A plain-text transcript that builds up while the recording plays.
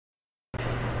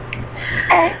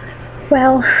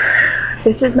Well,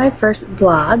 this is my first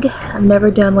vlog. I've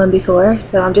never done one before,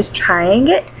 so I'm just trying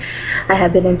it. I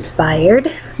have been inspired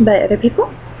by other people.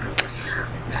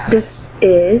 This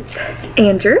is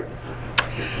Andrew,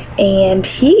 and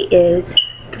he is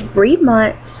 3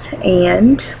 months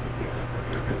and,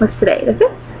 what's today, the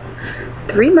 5th?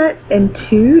 3 months and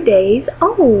 2 days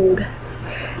old.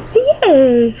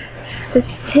 Yay! This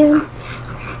is him.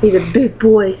 He's a big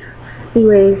boy. He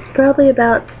weighs probably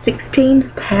about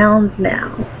 16 pounds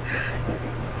now.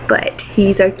 But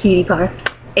he's our cutie pie.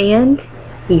 And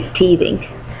he's teething.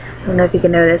 I don't know if you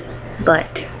can notice, but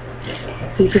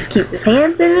he just keeps his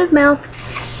hands in his mouth.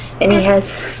 And he has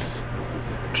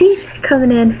teeth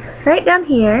coming in right down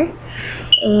here.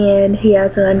 And he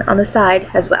has one on the side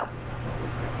as well.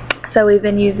 So we've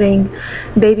been using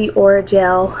Baby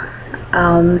Orajel.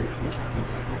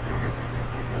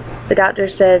 The doctor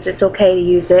says it's okay to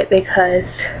use it because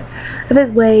of his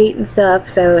weight and stuff,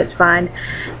 so it's fine.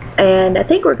 And I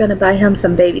think we're going to buy him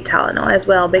some baby Tylenol as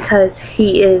well because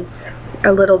he is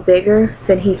a little bigger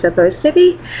than he's supposed to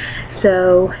be.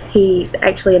 So he's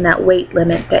actually in that weight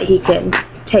limit that he can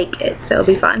take it, so it'll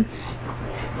be fine.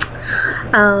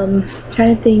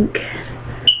 Trying to think.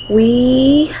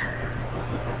 We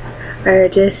are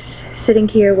just sitting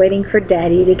here waiting for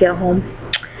Daddy to get home.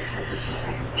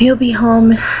 He'll be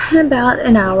home in about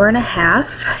an hour and a half.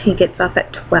 He gets off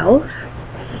at 12.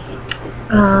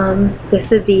 This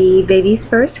will be baby's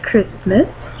first Christmas,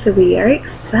 so we are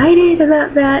excited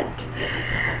about that.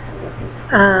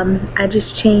 I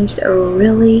just changed a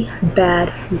really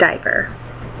bad diaper.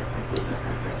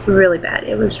 Really bad.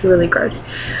 It was really gross.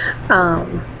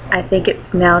 I think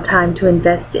it's now time to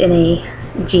invest in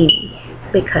a genie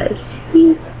because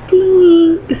he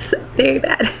stinks very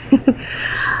bad.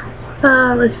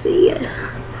 Let's see.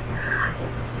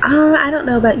 I don't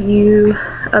know about you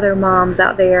other moms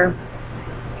out there,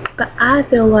 but I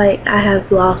feel like I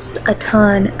have lost a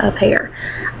ton of hair.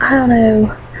 I don't know.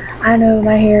 I know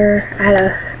my hair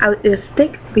it was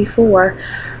thick before.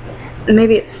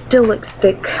 Maybe it still looks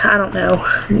thick. I don't know.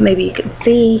 Maybe you can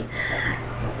see.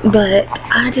 But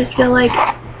I just feel like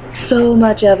so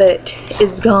much of it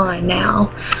is gone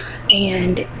now.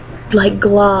 And like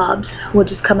globs will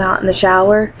just come out in the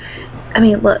shower. I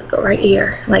mean, look, right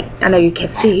here. Like, I know you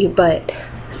can't see, but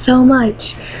so much.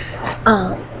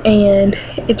 And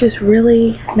it just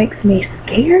really makes me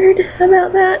scared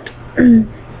about that.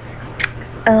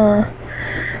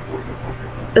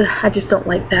 I just don't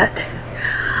like that.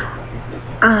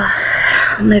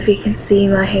 I don't know if you can see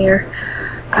my hair.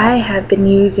 I have been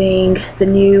using the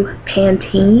new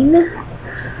Pantene,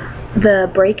 the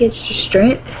Breakage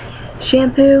Strength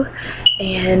shampoo,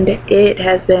 and it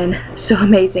has been so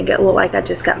amazing. It looked like I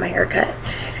just got my hair cut,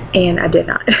 and I did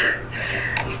not.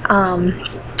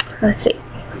 Let's see.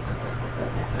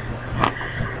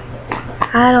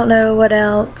 I don't know what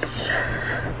else.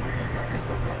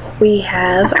 We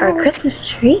have our Christmas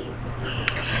tree.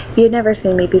 You've never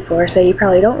seen me before, so you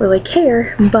probably don't really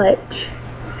care, but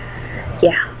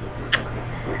yeah.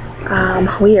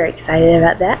 We are excited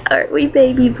about that, aren't we,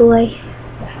 baby boy?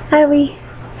 Are we?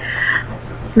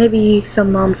 Maybe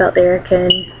some moms out there can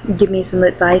give me some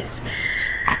advice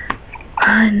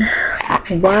on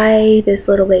why this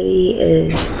little baby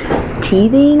is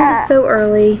teething so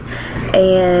early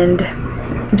and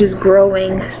just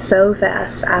growing so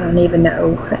fast. I don't even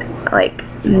know. Like,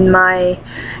 my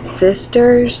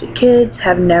sister's kids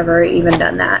have never even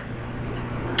done that.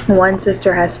 One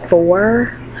sister has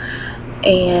 4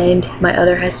 and my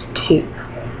other has 2.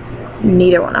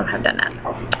 Neither one of them have done that.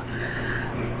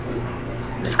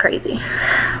 It's crazy.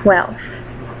 Well,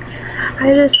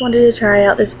 I just wanted to try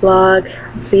out this vlog,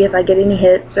 see if I get any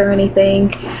hits or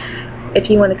anything. If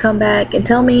you want to come back and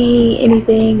tell me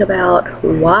anything about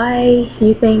why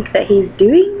you think that he's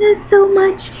doing this so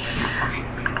much,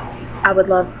 I would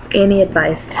love any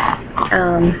advice.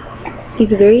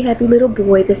 He's a very happy little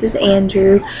boy. This is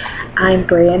Andrew. I'm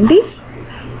Brandy,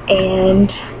 and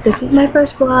this is my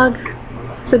first vlog,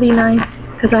 so be nice,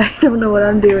 because I don't know what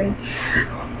I'm doing.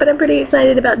 But I'm pretty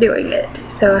excited about doing it,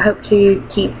 so I hope to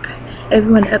keep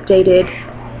everyone updated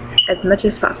as much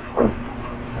as possible.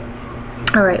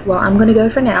 Alright, well, I'm going to go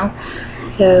for now,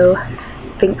 so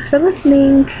thanks for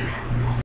listening.